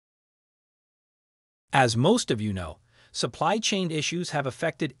As most of you know, supply chain issues have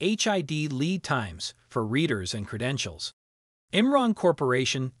affected HID lead times for readers and credentials. IMRON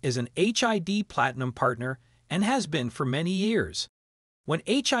Corporation is an HID Platinum partner and has been for many years. When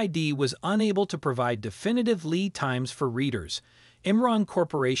HID was unable to provide definitive lead times for readers, IMRON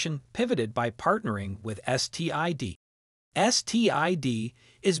Corporation pivoted by partnering with STid. STid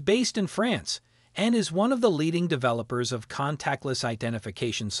is based in France and is one of the leading developers of contactless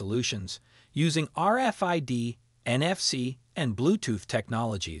identification solutions using RFID, NFC, and Bluetooth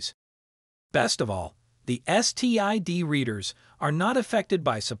technologies. Best of all, the STid readers are not affected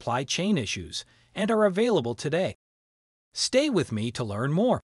by supply chain issues and are available today. Stay with me to learn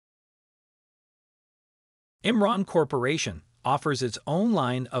more. IMRON Corporation offers its own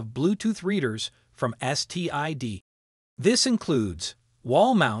line of Bluetooth readers from STid. This includes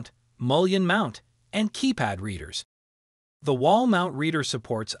wall mount, mullion mount, and keypad readers. The wall mount reader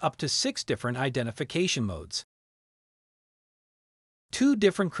supports up to 6 different identification modes. 2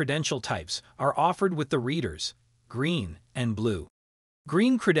 different credential types are offered with the readers, green and blue.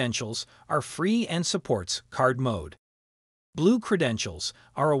 Green credentials are free and supports card mode. Blue credentials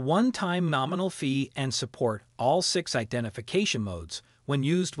are a one-time nominal fee and support all 6 identification modes when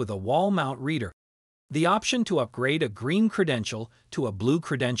used with a wall mount reader. The option to upgrade a green credential to a blue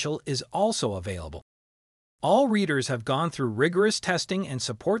credential is also available. All readers have gone through rigorous testing and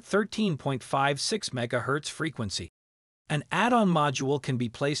support 13.56 MHz frequency. An add-on module can be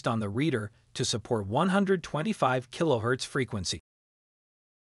placed on the reader to support 125 kHz frequency.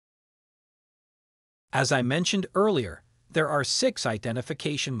 As I mentioned earlier, there are 6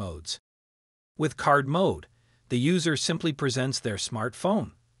 identification modes. With card mode, the user simply presents their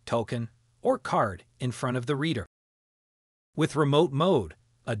smartphone, token, or card in front of the reader. With remote mode,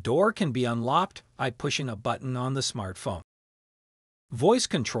 a door can be unlocked by pushing a button on the smartphone. Voice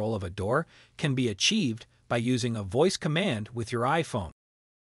control of a door can be achieved by using a voice command with your iPhone.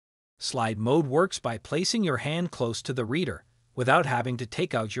 Slide mode works by placing your hand close to the reader without having to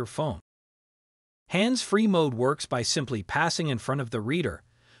take out your phone. Hands-free mode works by simply passing in front of the reader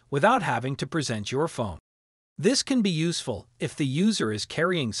without having to present your phone. This can be useful if the user is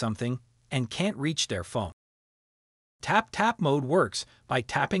carrying something and can't reach their phone. Tap-tap mode works by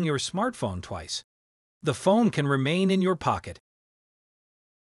tapping your smartphone twice. The phone can remain in your pocket.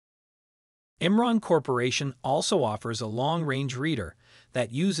 IMRON Corporation also offers a long-range reader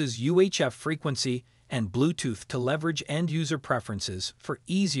that uses UHF frequency and Bluetooth to leverage end-user preferences for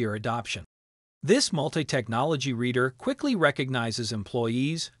easier adoption. This multi-technology reader quickly recognizes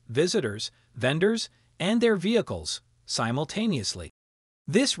employees, visitors, vendors, and their vehicles simultaneously.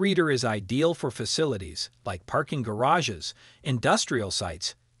 This reader is ideal for facilities like parking garages, industrial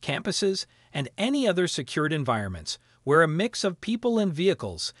sites, campuses, and any other secured environments where a mix of people and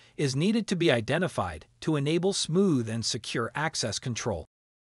vehicles is needed to be identified to enable smooth and secure access control.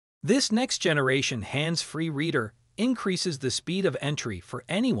 This next-generation hands-free reader increases the speed of entry for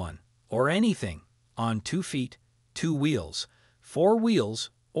anyone or anything on 2 feet, 2 wheels, 4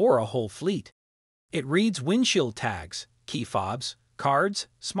 wheels, or a whole fleet. It reads windshield tags, key fobs, cards,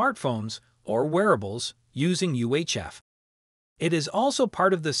 smartphones, or wearables using UHF. It is also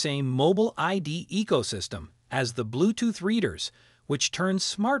part of the same mobile ID ecosystem as the Bluetooth readers, which turns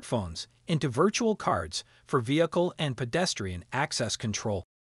smartphones into virtual cards for vehicle and pedestrian access control.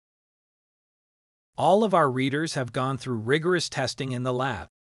 All of our readers have gone through rigorous testing in the lab.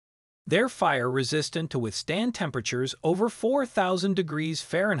 They're fire-resistant to withstand temperatures over 4,000 degrees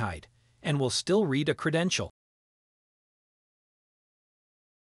Fahrenheit and will still read a credential.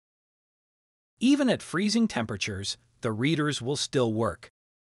 Even at freezing temperatures, the readers will still work.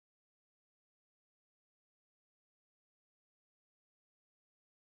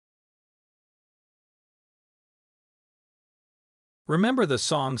 Remember the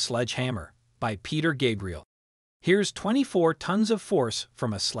song Sledgehammer by Peter Gabriel. Here's 24 tons of force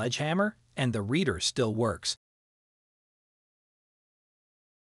from a sledgehammer, and the reader still works.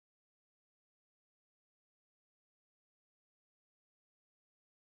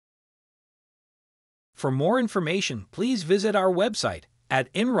 For more information, please visit our website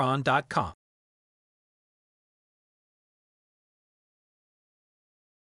at imron.com.